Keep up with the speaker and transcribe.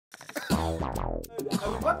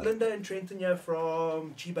We've got Linda and Trenton here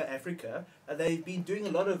from Cheeba Africa. They've been doing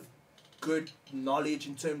a lot of good knowledge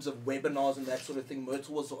in terms of webinars and that sort of thing.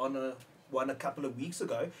 Myrtle was on one a couple of weeks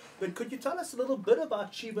ago. But could you tell us a little bit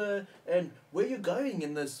about Cheeba and where you're going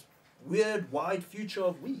in this weird, wide future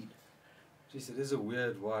of weed? Jeez, it is a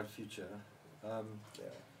weird, wide future.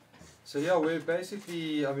 So yeah, we're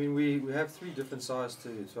basically, I mean, we have three different sides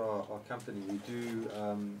to our company. We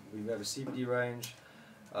have a CBD range.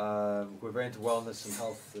 We're very into wellness and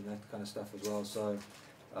health and that kind of stuff as well. So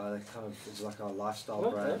that kind of is like our lifestyle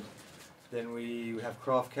brand. Then we have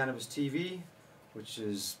Craft Cannabis TV, which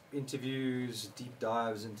is interviews, deep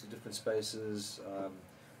dives into different spaces. So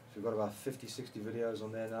we've got about 50, 60 videos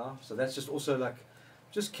on there now. So that's just also like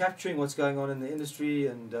just capturing what's going on in the industry,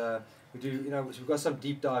 and we do, you know, we've got some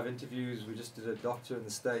deep dive interviews. We just did a doctor in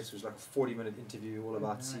the States, it was like a 40-minute interview all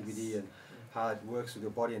about CBD and how it works with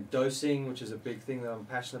your body, and dosing, which is a big thing that I'm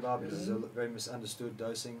passionate about because it's a very misunderstood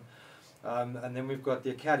dosing. And then we've got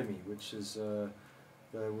the Academy, which is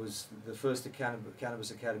was the first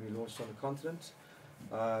Cannabis Academy launched on the continent.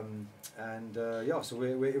 Yeah, so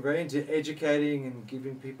we're very into educating and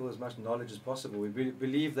giving people as much knowledge as possible. We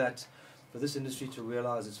believe that for this industry to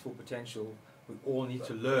realize its full potential, we all need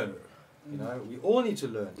to learn. You know, we all need to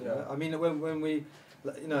learn. You know? I mean,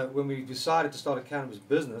 when we decided to start a cannabis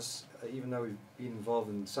business, even though we've been involved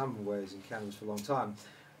in some ways in cannabis for a long time,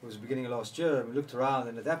 it was the beginning of last year, and we looked around,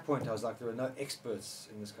 and at that point I was like, there are no experts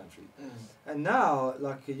in this country. And now,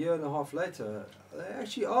 like a year and a half later,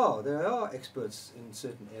 there are experts in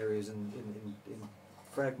certain areas and in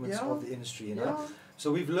fragments of the industry, you know.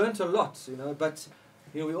 So we've learned a lot, you know, but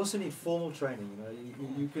you know, we also need formal training. You know,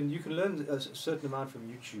 you can learn a certain amount from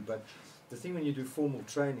YouTube, but the thing when you do formal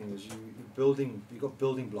training is you've got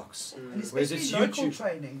building blocks. And especially local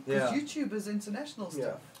training, because YouTube is international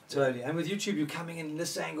stuff. Totally. And with YouTube, you're coming in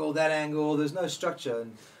this angle, that angle. There's no structure.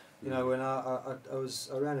 And you know, when I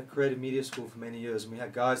ran a creative media school for many years, and we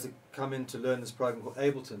had guys that come in to learn this program called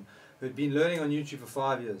Ableton, who had been learning on YouTube for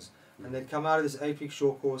 5 years. And they'd come out of this 8-week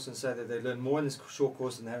short course and say that they learned more in this short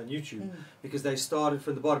course than they had on YouTube because they started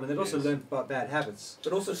from the bottom, and they'd also learned about bad habits.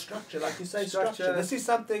 But also structure, like you say, structure. This is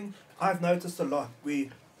something I've noticed a lot.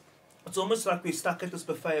 It's almost like we're stuck at this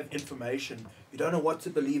buffet of information. You don't know what to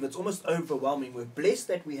believe. It's almost overwhelming. We're blessed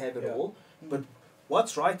that we have it all, but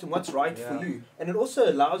what's right and what's right for you? And it also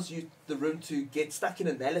allows you the room to get stuck in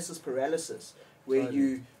analysis paralysis, where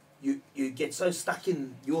you get so stuck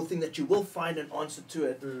in your thing that you will find an answer to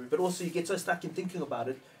it, but also you get so stuck in thinking about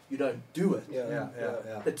it, you don't do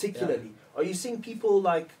it. Particularly. Are you seeing people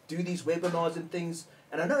like do these webinars and things?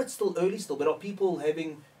 And I know it's still early but are people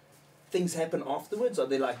having things happen afterwards? Are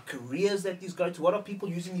there like careers that these go to? What are people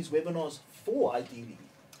using these webinars for, ideally?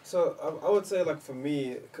 So I would say, like, for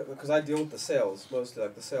me, because I deal with the sales, mostly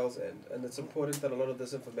like the sales end, and it's important that a lot of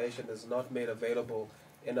this information is not made available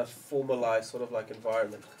in a formalized sort of like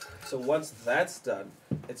environment. So once that's done,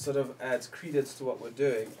 it sort of adds credence to what we're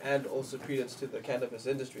doing and also credence to the cannabis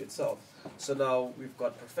industry itself. So now we've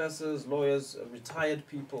got professors, lawyers, retired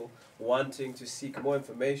people wanting to seek more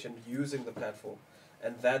information using the platform.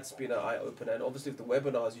 And that's been an eye-opener. And obviously with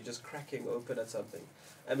the webinars, you're just cracking open at something.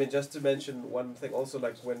 I mean, just to mention one thing also,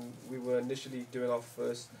 like when we were initially doing our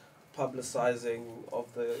first publicizing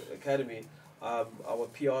of the academy, our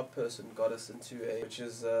PR person got us into which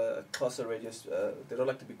is a cluster radio. They don't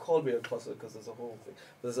like to be called radio cluster because there's a whole thing.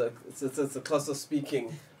 It's a cluster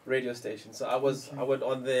speaking radio station. So I went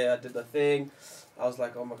on there, I did the thing. I was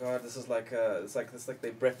like, oh my god, this is like it's like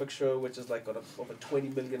the breakfast show, which is like got over 20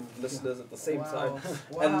 million listeners at the same time,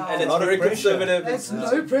 and it's very conservative. It's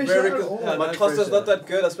no pressure at all. My cluster's not that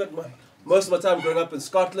good. I spent most of my time growing up in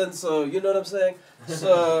Scotland, so you know what I'm saying.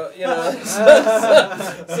 So you know,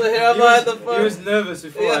 so here am I at the phone. He was nervous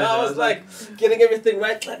before. Yeah, I was like getting everything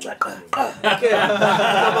right. Okay, come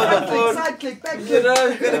on the phone. Side click, back click. You know,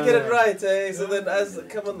 you gotta get it right, eh? So then as I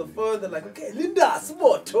come on the phone, they're like, okay, Linda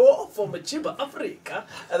Siboto from Cheeba Africa,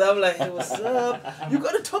 and I'm like, hey, what's up? You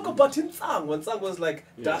gotta talk about Insang. When Insang was like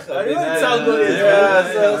Dagga. I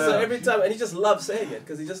know so every time, and he just loves saying it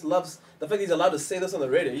because he just loves the fact he's allowed to say this on the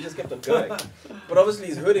radio. He just kept on going. But obviously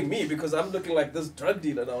he's hurting me because I'm looking like this drug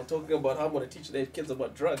dealer now, talking about how I'm going to teach their kids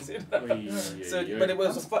about drugs. You know? But it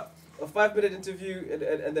was a 5-minute interview,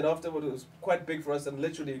 and then afterward it was quite big for us, and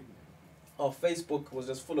literally our Facebook was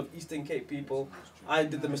just full of Eastern Cape people. I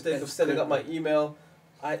did the mistake of setting up my email.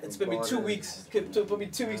 It took me 2 weeks. It took me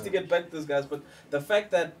 2 weeks to get back to those guys, but the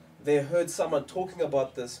fact that they heard someone talking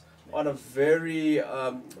about this on a very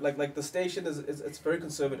like the station is it's very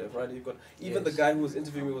conservative, right? You've got even the guy who was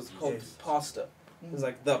interviewing me was called Pastor. It's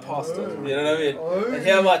like the pastor, you know what I mean? And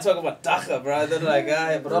here am I talking about Dagga, bro. Then like,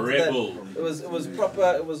 but after that, it was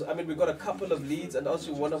proper. It was. I mean, we got a couple of leads, and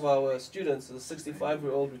also one of our students, a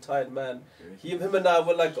 65-year-old retired man. Him and I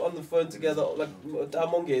were like on the phone together, like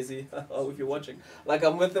Amongezi. Oh, if you're watching, like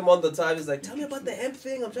I'm with him on the time. He's like, tell me about the hemp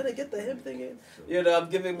thing. I'm trying to get the hemp thing in. You know,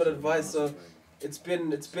 I'm giving him advice. So it's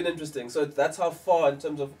been interesting. So that's how far in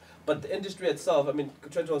terms of. But the industry itself, I mean,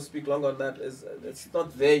 Trent will speak longer on that, is it's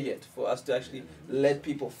not there yet for us to actually let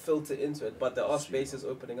people filter into it, but there are spaces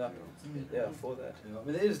opening up for that. Yeah, I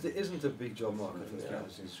mean, there isn't a big job market in the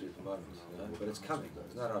cannabis industry at the moment, but it's coming,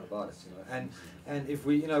 there's no doubt about it. And if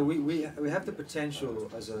we, we have the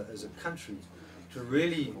potential as a country to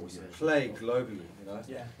really play globally,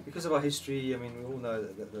 because of our history. I mean, we all know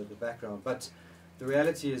the background, but the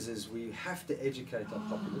reality is we have to educate our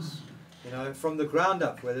populace. From the ground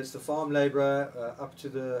up, whether it's the farm labourer up to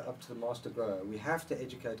the master grower, we have to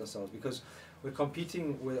educate ourselves because we're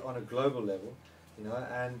competing on a global level,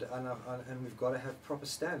 and we've got to have proper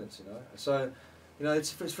standards, So,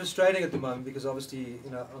 it's frustrating at the moment because obviously,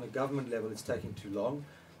 on a government level, it's taking too long,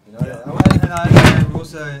 And we're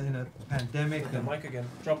also in a pandemic. And mic again.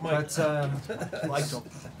 Drop mic. But mic drop.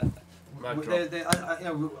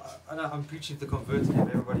 I know I'm preaching to the converted,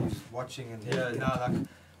 everybody who's watching and here now, like.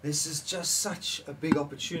 This is just such a big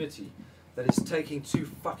opportunity that it's taking too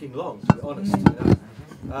fucking long, to be honest.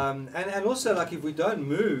 And also, like, if we don't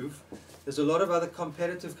move, there's a lot of other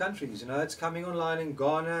competitive countries. It's coming online in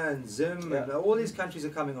Ghana and Zim, and all these countries are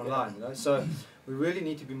coming online. So we really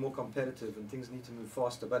need to be more competitive, and things need to move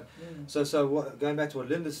faster. But going back to what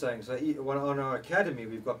Linda's saying, so on our academy,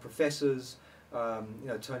 we've got professors.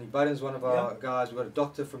 Tony Budden's one of our guys. We've got a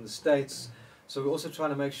doctor from the States. So we're also trying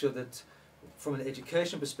to make sure that, from an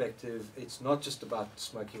education perspective, it's not just about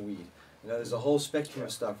smoking weed. There's a whole spectrum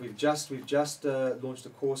of stuff. We've just launched a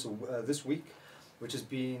course this week, which has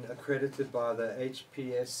been accredited by the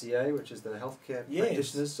HPSCA, which is the healthcare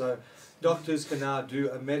practitioners. So doctors can now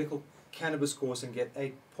do a medical cannabis course and get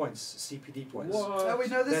 8 points, CPD points. Oh, we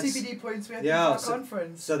know the CPD points. We had our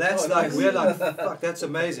conference. So that's we're like, fuck, that's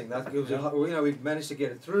amazing. We managed to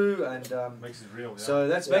get it through, and makes it real. So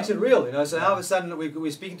that makes it real. So now all of a sudden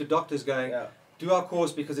we're speaking to doctors going, do our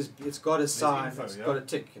course because it's got a sign, info, it's got a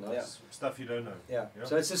tick. Stuff you don't know. Yeah.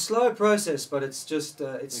 So it's a slow process, but it's just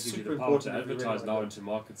it's super important to advertise now into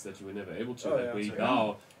markets that you were never able to.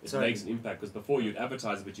 Now it makes an impact, because before you'd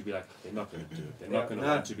advertise it, but you'd be like, they're not going to do it. They're not going to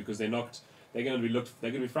want to, because they're going to be they're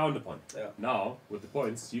going to be frowned upon. Now with the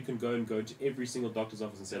points, you can go to every single doctor's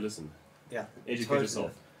office and say, listen, educate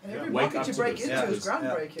yourself. And every market you break into is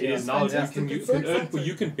groundbreaking. It is now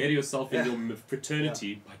you can better yourself in your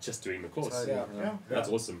fraternity by just doing the course. That's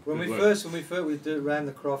awesome. When we ran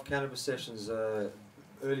the craft cannabis sessions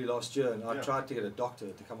early last year, and I tried to get a doctor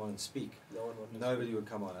to come on and speak. Nobody would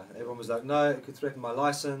come on. Everyone was like, no, it could threaten my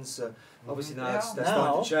license. Obviously now that's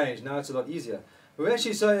starting to change. Now it's a lot easier. But we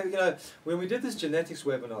actually, when we did this genetics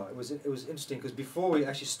webinar, it was interesting, because before we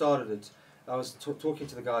actually started it, I was talking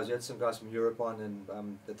to the guys. We had some guys from Europe on,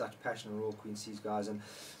 and the Dutch Passion and Royal Queen C's guys, and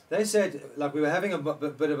they said, like, we were having a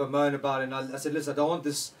bit of a moan about it, and I said, listen, I don't want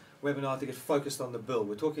this webinar to get focused on the bill.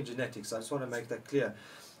 We're talking genetics. I just want to make that clear.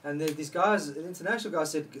 And these guys, the international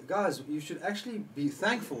guys, said, guys, you should actually be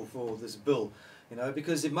thankful for this bill,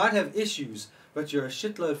 because it might have issues, but you're a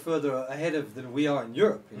shitload further ahead than we are in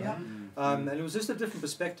Europe. And it was just a different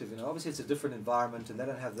perspective. Obviously it's a different environment, and they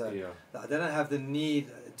don't have the need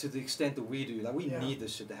to the extent that we do. Like, we need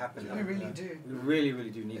this shit to happen. We really do. We really, really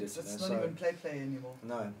do need it. It's not even play anymore.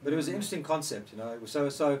 No, but it was an interesting concept.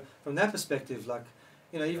 So from that perspective, like,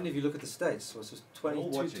 even if you look at the States, was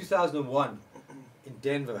 2001 in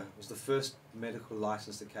Denver was the first medical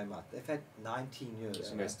license that came out. They've had 19 years.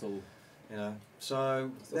 And they're still. So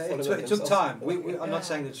it took time. I'm not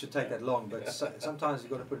saying that it should take that long, but sometimes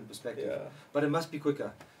you've got to put it in perspective. But it must be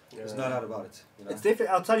quicker. There's no doubt about it. It's definitely.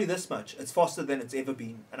 I'll tell you this much: it's faster than it's ever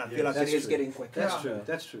been, and I feel like it is getting quicker. That's true.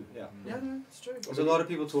 That's true. Yeah. It's true. There's a lot of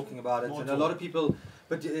people talking about it, and a lot of people.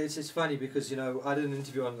 But it's funny because I did an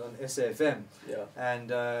interview on SAFM, and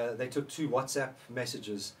they took 2 WhatsApp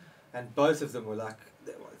messages, and both of them were like,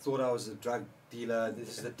 thought I was a drug dealer,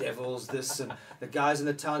 this is the devils, this, and the guys in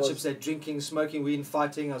the townships, they're drinking, smoking weed and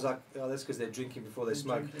fighting. I was like, oh, that's because they're drinking before they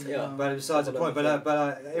smoke. But besides the point, but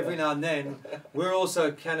every now and then, we're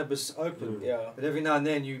also cannabis open, but every now and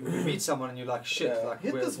then you meet someone and you're like, shit, like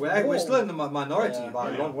we're still in the minority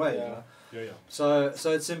by a long way. So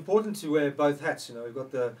it's important to wear both hats. We've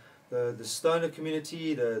got the the stoner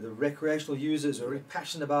community, the recreational users who are really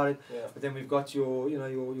passionate about it. Yeah. But then we've got your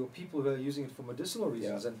people who are using it for medicinal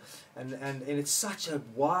reasons, and it's such a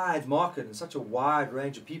wide market and such a wide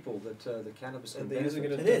range of people that the cannabis and can they're using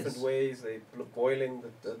it in different ways. They boiling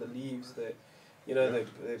the leaves.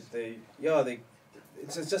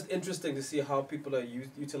 It's just interesting to see how people are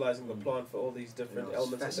utilizing the plant for all these different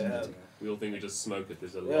elements that they have. We all think we just smoke it.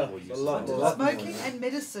 There's a lot more use. Smoking and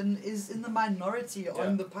medicine is in the minority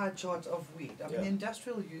on the pie chart of weed. I mean, the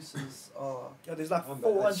industrial uses are... Yeah, there's like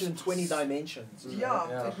 420 dimensions.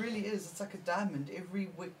 Yeah, it really is. It's like a diamond.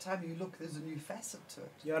 Every time you look, there's a new facet to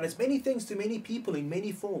it. Yeah, and it's many things to many people in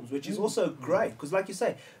many forms, which is also great. Because like you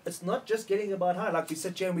say, it's not just getting about high. Like we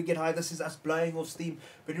sit here and we get high, this is us blowing off steam.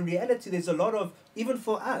 But in reality, there's a lot of, even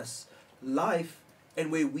for us, life and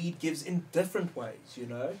where weed gives in different ways, you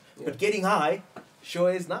know. Yeah. But getting high sure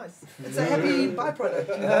is nice. It's a happy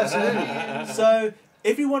byproduct. Absolutely. So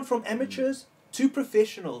everyone from amateurs to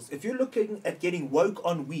professionals, if you're looking at getting woke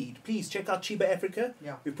on weed, please check out Cheeba Africa.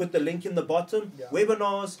 Yeah. We put the link in the bottom. Yeah.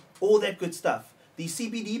 Webinars, all that good stuff. The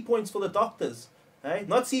CBD points for the doctors. Hey?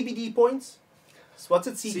 Not CBD points. What's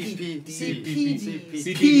it? CPD.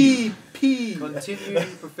 CPD.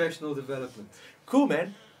 Continuing professional development. Cool,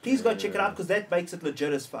 man. Please go check it out because that makes it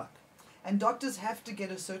legit as fuck. And doctors have to get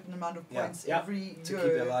a certain amount of points every year to keep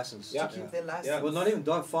their license. To keep their license. Yeah. Well, not even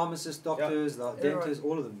pharmacists, doctors, dentists,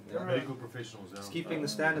 all of them. Medical professionals. Just keeping the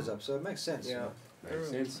standards up, so it makes sense. Yeah, makes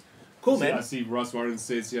sense. Cool, man. I see Ross Warren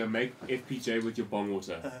says here, make FPJ with your bong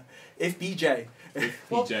water. FPJ.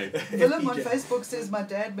 Well, Willem on Facebook says my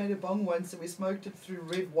dad made a bong once and we smoked it through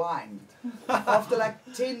red wine. After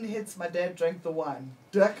like 10 hits, my dad drank the wine.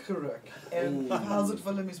 Dagga. And how's it,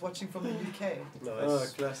 Willem? He's watching from the UK. Nice. Oh,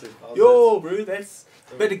 classic. Yo, bro, that's...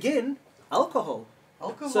 But again, alcohol.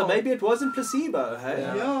 Alcohol. So maybe it wasn't placebo, hey?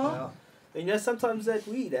 Yeah. And you know, sometimes that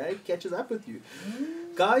weed, catches up with you.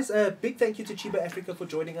 Guys, a big thank you to Cheeba Africa for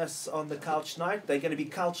joining us on the couch night. They're going to be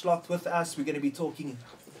couch locked with us. We're going to be talking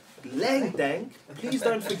lang dang. Please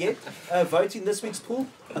don't forget, vote in this week's pool.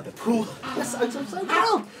 Pool. Yes, I'm so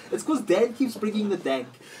proud. It's because Dan keeps bringing the dank.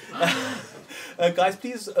 Guys,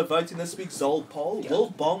 please vote in this week's Zol poll. Will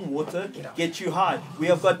bong water get you high? We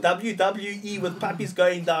have got WWE with puppies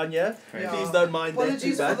going down here. Yeah. Please don't mind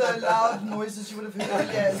Apologies that. Apologies for the loud noises you would have heard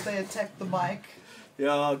earlier as they attacked the mic.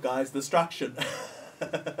 Yeah, guys, destruction.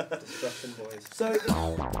 Destruction boys. So...